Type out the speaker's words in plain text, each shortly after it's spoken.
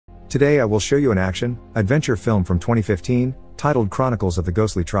Today I will show you an action-adventure film from 2015, titled Chronicles of the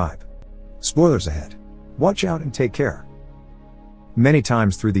Ghostly Tribe. Spoilers ahead. Watch out and take care. Many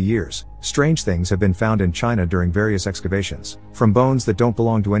times through the years, strange things have been found in China during various excavations, from bones that don't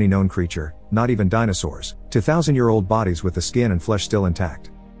belong to any known creature, not even dinosaurs, to thousand-year-old bodies with the skin and flesh still intact.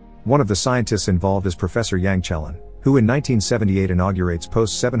 One of the scientists involved is Professor Yang Chen, who in 1978 inaugurates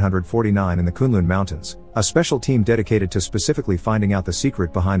Post 749 in the Kunlun Mountains, a special team dedicated to specifically finding out the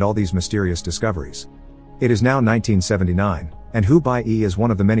secret behind all these mysterious discoveries. It is now 1979, and Hu Baiyi is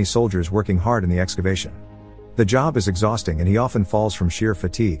one of the many soldiers working hard in the excavation. The job is exhausting and he often falls from sheer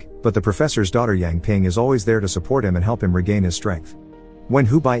fatigue, but the professor's daughter Yang Ping is always there to support him and help him regain his strength. When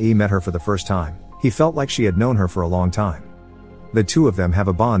Hu Baiyi met her for the first time, he felt like she had known her for a long time. The two of them have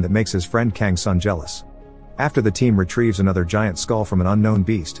a bond that makes his friend Kang Sun jealous. After the team retrieves another giant skull from an unknown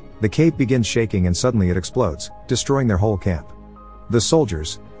beast, the cave begins shaking and suddenly it explodes, destroying their whole camp. The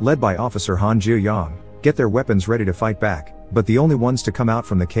soldiers, led by Officer Han Jiuyang, get their weapons ready to fight back, but the only ones to come out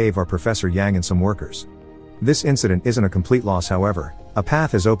from the cave are Professor Yang and some workers. This incident isn't a complete loss, however. A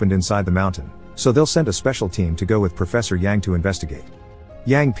path has opened inside the mountain, so they'll send a special team to go with Professor Yang to investigate.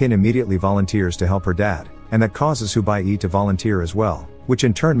 Yang Pin immediately volunteers to help her dad, and that causes Hu Baiyi to volunteer as well, which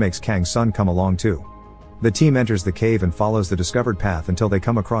in turn makes Kang Sun come along too. The team enters the cave and follows the discovered path until they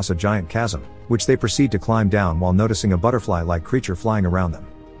come across a giant chasm, which they proceed to climb down while noticing a butterfly-like creature flying around them.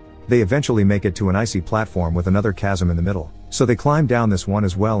 They eventually make it to an icy platform with another chasm in the middle, so they climb down this one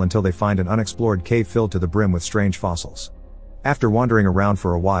as well until they find an unexplored cave filled to the brim with strange fossils. After wandering around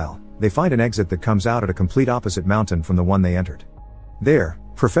for a while, they find an exit that comes out at a complete opposite mountain from the one they entered. There,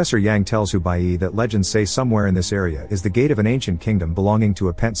 Professor Yang tells Hu Baiyi that legends say somewhere in this area is the gate of an ancient kingdom belonging to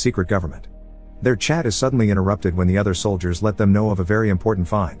a pent secret government. Their chat is suddenly interrupted when the other soldiers let them know of a very important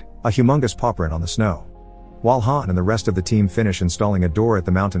find, a humongous paw print on the snow. While Han and the rest of the team finish installing a door at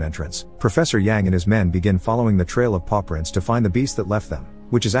the mountain entrance, Professor Yang and his men begin following the trail of paw prints to find the beast that left them,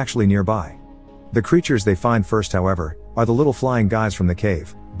 which is actually nearby. The creatures they find first, however, are the little flying guys from the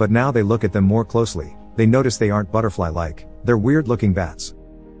cave, but now they look at them more closely, they notice they aren't butterfly-like, they're weird-looking bats.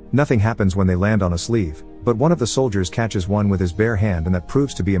 Nothing happens when they land on a sleeve, but one of the soldiers catches one with his bare hand and that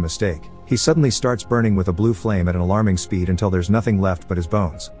proves to be a mistake. He suddenly starts burning with a blue flame at an alarming speed until there's nothing left but his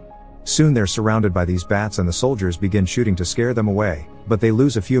bones. Soon they're surrounded by these bats and the soldiers begin shooting to scare them away, but they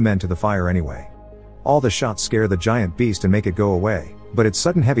lose a few men to the fire anyway. All the shots scare the giant beast and make it go away, but its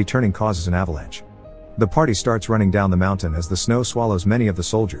sudden heavy turning causes an avalanche. The party starts running down the mountain as the snow swallows many of the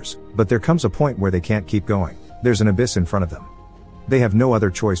soldiers, but there comes a point where they can't keep going. There's an abyss in front of them. They have no other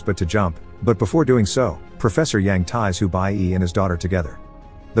choice but to jump, but before doing so, Professor Yang ties Hu Baiyi and his daughter together.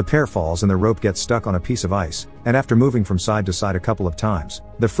 The pair falls and the rope gets stuck on a piece of ice, and after moving from side to side a couple of times,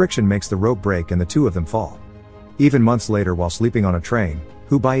 the friction makes the rope break and the two of them fall. Even months later while sleeping on a train,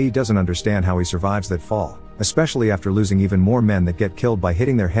 Hu Baiyi doesn't understand how he survives that fall, especially after losing even more men that get killed by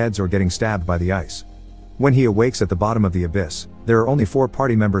hitting their heads or getting stabbed by the ice. When he awakes at the bottom of the abyss, there are only 4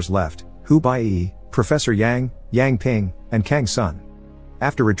 party members left: Hu Baiyi, Professor Yang, Yang Ping, and Kang Sun.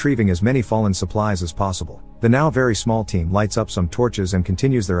 After retrieving as many fallen supplies as possible, the now very small team lights up some torches and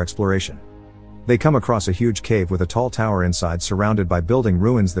continues their exploration. They come across a huge cave with a tall tower inside surrounded by building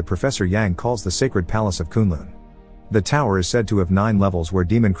ruins that Professor Yang calls the Sacred Palace of Kunlun. The tower is said to have 9 levels where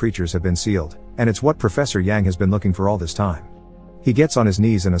demon creatures have been sealed, and it's what Professor Yang has been looking for all this time. He gets on his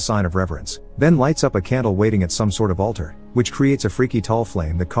knees in a sign of reverence, then lights up a candle waiting at some sort of altar, which creates a freaky tall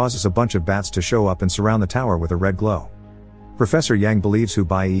flame that causes a bunch of bats to show up and surround the tower with a red glow. Professor Yang believes Hu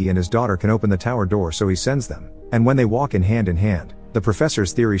Baiyi and his daughter can open the tower door, so he sends them, and when they walk in hand, the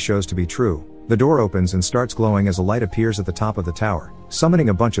professor's theory shows to be true. The door opens and starts glowing as a light appears at the top of the tower, summoning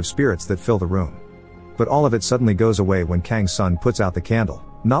a bunch of spirits that fill the room. But all of it suddenly goes away when Kang Sun puts out the candle,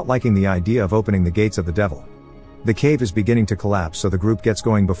 not liking the idea of opening the gates of the devil. The cave is beginning to collapse, so the group gets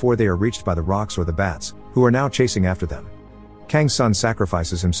going before they are reached by the rocks or the bats, who are now chasing after them. Kang Sun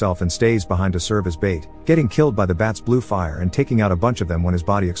sacrifices himself and stays behind to serve as bait, getting killed by the bats' blue fire and taking out a bunch of them when his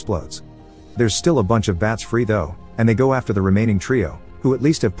body explodes. There's still a bunch of bats free though, and they go after the remaining trio, who at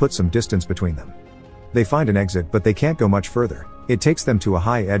least have put some distance between them. They find an exit but they can't go much further. It takes them to a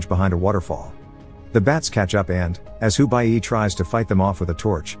high edge behind a waterfall. The bats catch up and, as Hu Baiyi tries to fight them off with a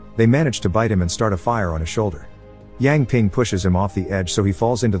torch, they manage to bite him and start a fire on his shoulder. Yang Ping pushes him off the edge so he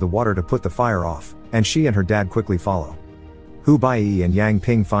falls into the water to put the fire off, and she and her dad quickly follow. Hu Baiyi and Yang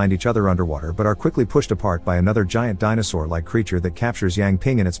Ping find each other underwater but are quickly pushed apart by another giant dinosaur-like creature that captures Yang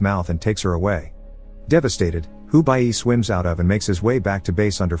Ping in its mouth and takes her away. Devastated, Hu Baiyi swims out of and makes his way back to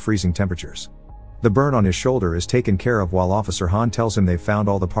base under freezing temperatures. The burn on his shoulder is taken care of while Officer Han tells him they've found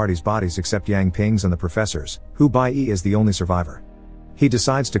all the party's bodies except Yang Ping's and the professor's. Hu Baiyi is the only survivor. He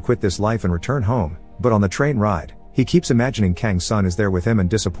decides to quit this life and return home, but on the train ride, he keeps imagining Kang's son is there with him and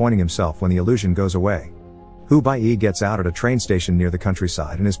disappointing himself when the illusion goes away. Hu Baiyi gets out at a train station near the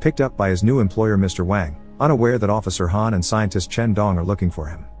countryside and is picked up by his new employer Mr. Wang, unaware that Officer Han and scientist Chen Dong are looking for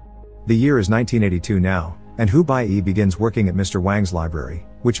him. The year is 1982 now, and Hu Baiyi begins working at Mr. Wang's library,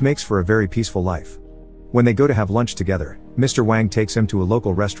 which makes for a very peaceful life. When they go to have lunch together, Mr. Wang takes him to a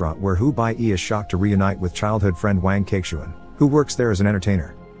local restaurant where Hu Baiyi is shocked to reunite with childhood friend Wang Kexuan, who works there as an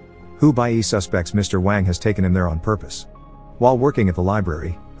entertainer. Hu Baiyi suspects Mr. Wang has taken him there on purpose. While working at the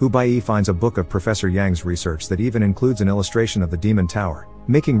library, Hu Baiyi finds a book of Professor Yang's research that even includes an illustration of the Demon Tower,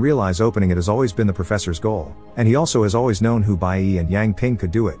 making realize opening it has always been the professor's goal, and he also has always known Hu Baiyi and Yang Ping could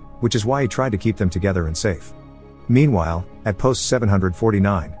do it, which is why he tried to keep them together and safe. Meanwhile, at post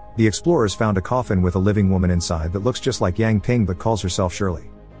 749, the explorers found a coffin with a living woman inside that looks just like Yang Ping but calls herself Shirley.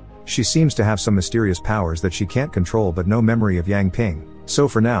 She seems to have some mysterious powers that she can't control but no memory of Yang Ping, so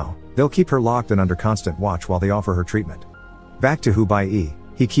for now, they'll keep her locked and under constant watch while they offer her treatment. Back to Hu Baiyi,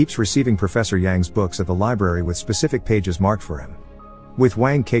 he keeps receiving Professor Yang's books at the library with specific pages marked for him. With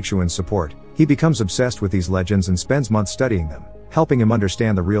Wang Kexuan's support, he becomes obsessed with these legends and spends months studying them, helping him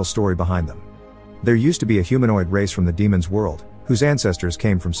understand the real story behind them. There used to be a humanoid race from the demon's world, whose ancestors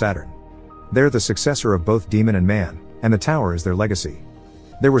came from Saturn. They're the successor of both demon and man, and the tower is their legacy.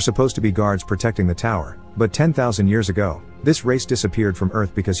 There were supposed to be guards protecting the tower, but 10,000 years ago, this race disappeared from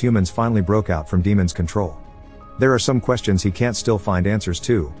Earth because humans finally broke out from demons' control. There are some questions he can't still find answers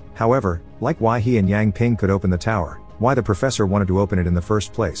to, however, like why he and Yang Ping could open the tower, why the professor wanted to open it in the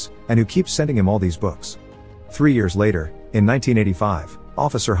first place, and who keeps sending him all these books. 3 years later, in 1985,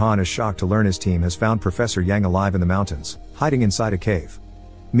 Officer Han is shocked to learn his team has found Professor Yang alive in the mountains, hiding inside a cave.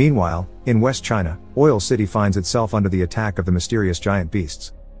 Meanwhile, in West China, Oil City finds itself under the attack of the mysterious giant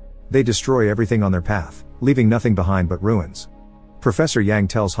beasts. They destroy everything on their path, leaving nothing behind but ruins. Professor Yang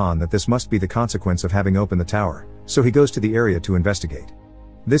tells Han that this must be the consequence of having opened the tower, so he goes to the area to investigate.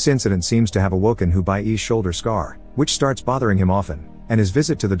 This incident seems to have awoken Hu Baiyi's shoulder scar, which starts bothering him often, and his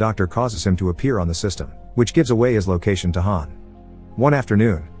visit to the doctor causes him to appear on the system, which gives away his location to Han. One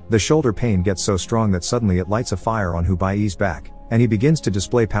afternoon, the shoulder pain gets so strong that suddenly it lights a fire on Hu Baiyi's back, and he begins to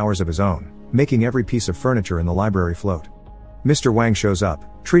display powers of his own, making every piece of furniture in the library float. Mr. Wang shows up,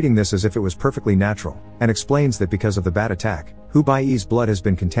 treating this as if it was perfectly natural, and explains that because of the bad attack, Hu Baiyi's blood has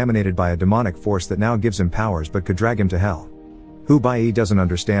been contaminated by a demonic force that now gives him powers but could drag him to hell. Hu Baiyi doesn't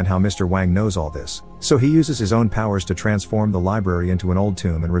understand how Mr. Wang knows all this, so he uses his own powers to transform the library into an old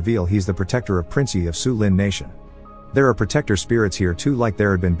tomb and reveal he's the protector of Prince Yi of Su Lin Nation. There are protector spirits here too, like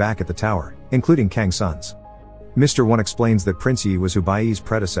there had been back at the tower, including Kang's sons. Mr. One explains that Prince Yi was Hu Baiyi's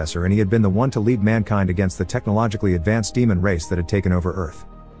predecessor and he had been the one to lead mankind against the technologically advanced demon race that had taken over Earth.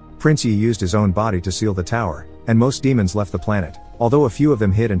 Prince Yi used his own body to seal the tower, and most demons left the planet, although a few of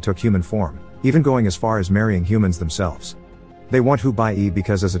them hid and took human form, even going as far as marrying humans themselves. They want Hu Baiyi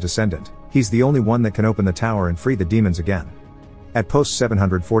because as a descendant, he's the only one that can open the tower and free the demons again. At post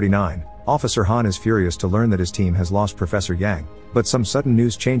 749, Officer Han is furious to learn that his team has lost Professor Yang, but some sudden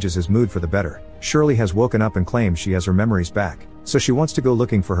news changes his mood for the better. Shirley has woken up and claims she has her memories back, so she wants to go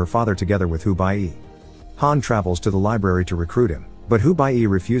looking for her father together with Hu Baiyi. Han travels to the library to recruit him, but Hu Baiyi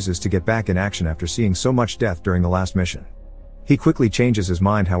refuses to get back in action after seeing so much death during the last mission. He quickly changes his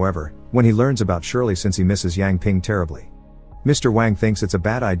mind, however, when he learns about Shirley since he misses Yang Ping terribly. Mr. Wang thinks it's a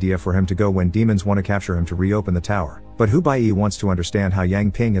bad idea for him to go when demons want to capture him to reopen the tower, but Hu Baiyi wants to understand how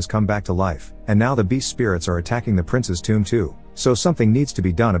Yang Ping has come back to life, and now the beast spirits are attacking the prince's tomb too, so something needs to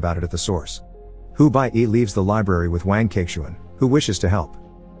be done about it at the source. Hu Baiyi leaves the library with Wang Kexuan, who wishes to help.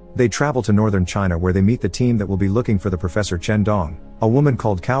 They travel to northern China where they meet the team that will be looking for the Professor Chen Dong, a woman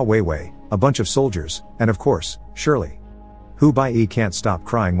called Cao Weiwei, a bunch of soldiers, and of course, Shirley. Hu Baiyi can't stop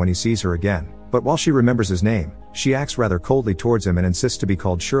crying when he sees her again, but while she remembers his name, she acts rather coldly towards him and insists to be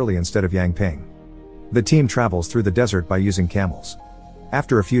called Shirley instead of Yang Ping. The team travels through the desert by using camels.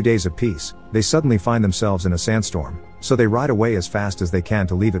 After a few days of peace, they suddenly find themselves in a sandstorm, so they ride away as fast as they can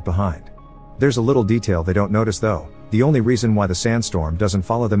to leave it behind. There's a little detail they don't notice though. The only reason why the sandstorm doesn't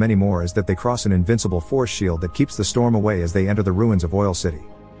follow them anymore is that they cross an invincible force shield that keeps the storm away as they enter the ruins of Oil City.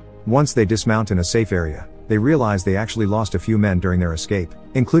 Once they dismount in a safe area, they realize they actually lost a few men during their escape,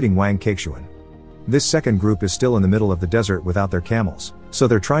 including Wang Kexuan. This second group is still in the middle of the desert without their camels, so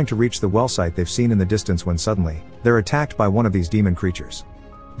they're trying to reach the well site they've seen in the distance when suddenly, they're attacked by one of these demon creatures.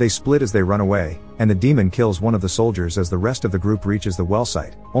 They split as they run away, and the demon kills one of the soldiers as the rest of the group reaches the well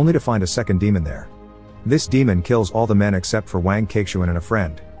site, only to find a second demon there. This demon kills all the men except for Wang Kexuan and a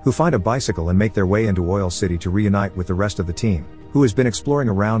friend, who find a bicycle and make their way into Oil City to reunite with the rest of the team, who has been exploring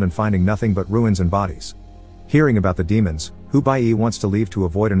around and finding nothing but ruins and bodies. Hearing about the demons, Hu Baiyi wants to leave to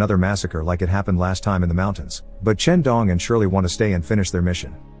avoid another massacre like it happened last time in the mountains, but Chen Dong and Shirley want to stay and finish their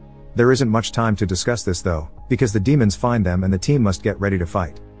mission. There isn't much time to discuss this though, because the demons find them and the team must get ready to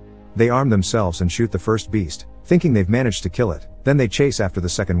fight. They arm themselves and shoot the first beast, thinking they've managed to kill it, then they chase after the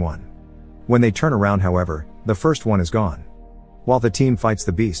second one. When they turn around however, the first one is gone. While the team fights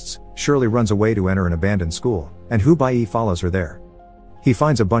the beasts, Shirley runs away to enter an abandoned school, and Hu Baiyi follows her there. He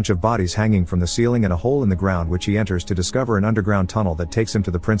finds a bunch of bodies hanging from the ceiling and a hole in the ground which he enters to discover an underground tunnel that takes him to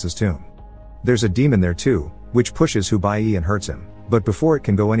the prince's tomb. There's a demon there too, which pushes Hu Baiyi and hurts him, but before it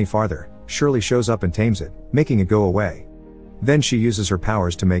can go any farther, Shirley shows up and tames it, making it go away. Then she uses her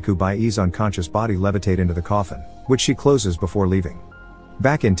powers to make Hu Baiyi's unconscious body levitate into the coffin, which she closes before leaving.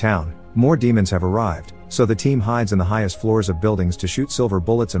 Back in town, more demons have arrived, so the team hides in the highest floors of buildings to shoot silver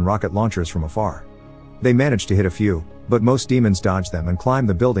bullets and rocket launchers from afar. They manage to hit a few, but most demons dodge them and climb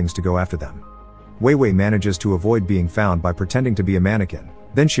the buildings to go after them. Wei Wei manages to avoid being found by pretending to be a mannequin,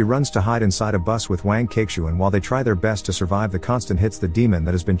 then she runs to hide inside a bus with Wang Kexuan while they try their best to survive the constant hits the demon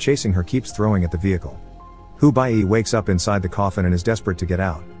that has been chasing her keeps throwing at the vehicle. Hu Baiyi wakes up inside the coffin and is desperate to get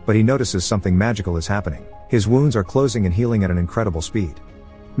out, but he notices something magical is happening. His wounds are closing and healing at an incredible speed.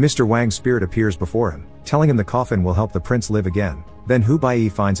 Mr. Wang's spirit appears before him, telling him the coffin will help the prince live again. Then Hu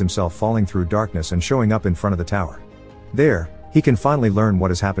Baiyi finds himself falling through darkness and showing up in front of the tower. There, he can finally learn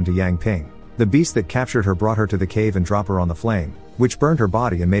what has happened to Yang Ping. The beast that captured her brought her to the cave and dropped her on the flame, which burned her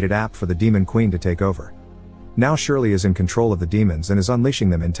body and made it apt for the demon queen to take over. Now Shirley is in control of the demons and is unleashing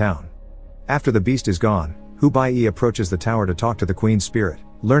them in town. After the beast is gone, Hu Baiyi approaches the tower to talk to the queen's spirit,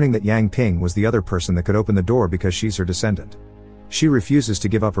 learning that Yang Ping was the other person that could open the door because she's her descendant. She refuses to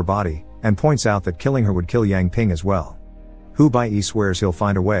give up her body, and points out that killing her would kill Yang Ping as well. Hu Baiyi swears he'll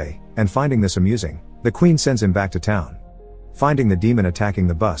find a way, and finding this amusing, the queen sends him back to town. Finding the demon attacking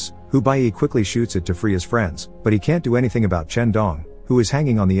the bus, Hu Baiyi quickly shoots it to free his friends, but he can't do anything about Chen Dong, who is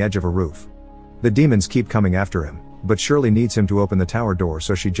hanging on the edge of a roof. The demons keep coming after him, but Shirley needs him to open the tower door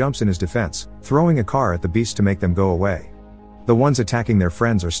so she jumps in his defense, throwing a car at the beast to make them go away. The ones attacking their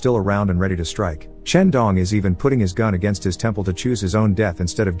friends are still around and ready to strike. Chen Dong is even putting his gun against his temple to choose his own death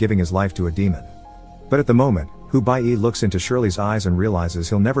instead of giving his life to a demon. But at the moment, Hu Baiyi looks into Shirley's eyes and realizes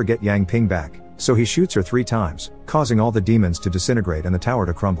he'll never get Yang Ping back, so he shoots her 3 times, causing all the demons to disintegrate and the tower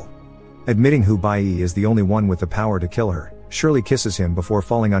to crumble. Admitting Hu Baiyi is the only one with the power to kill her, Shirley kisses him before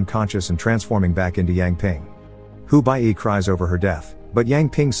falling unconscious and transforming back into Yang Ping. Hu Baiyi cries over her death, but Yang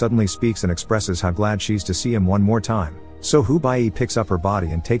Ping suddenly speaks and expresses how glad she's to see him one more time, so Hu Baiyi picks up her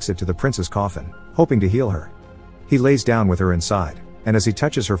body and takes it to the prince's coffin, hoping to heal her. He lays down with her inside, and as he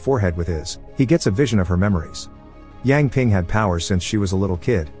touches her forehead with his, he gets a vision of her memories. Yang Ping had powers since she was a little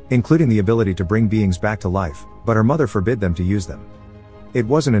kid, including the ability to bring beings back to life, but her mother forbid them to use them. It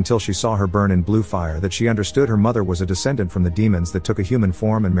wasn't until she saw her burn in blue fire that she understood her mother was a descendant from the demons that took a human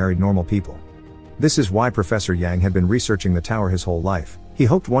form and married normal people. This is why Professor Yang had been researching the tower his whole life. He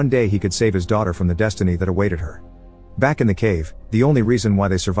hoped one day he could save his daughter from the destiny that awaited her. Back in the cave, the only reason why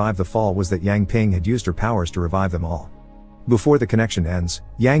they survived the fall was that Yang Ping had used her powers to revive them all. Before the connection ends,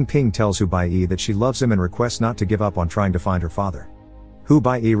 Yang Ping tells Hu Baiyi that she loves him and requests not to give up on trying to find her father. Hu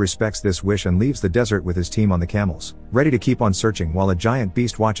Baiyi respects this wish and leaves the desert with his team on the camels, ready to keep on searching while a giant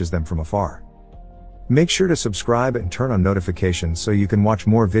beast watches them from afar. Make sure to subscribe and turn on notifications so you can watch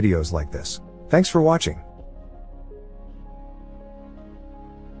more videos like this. Thanks for watching.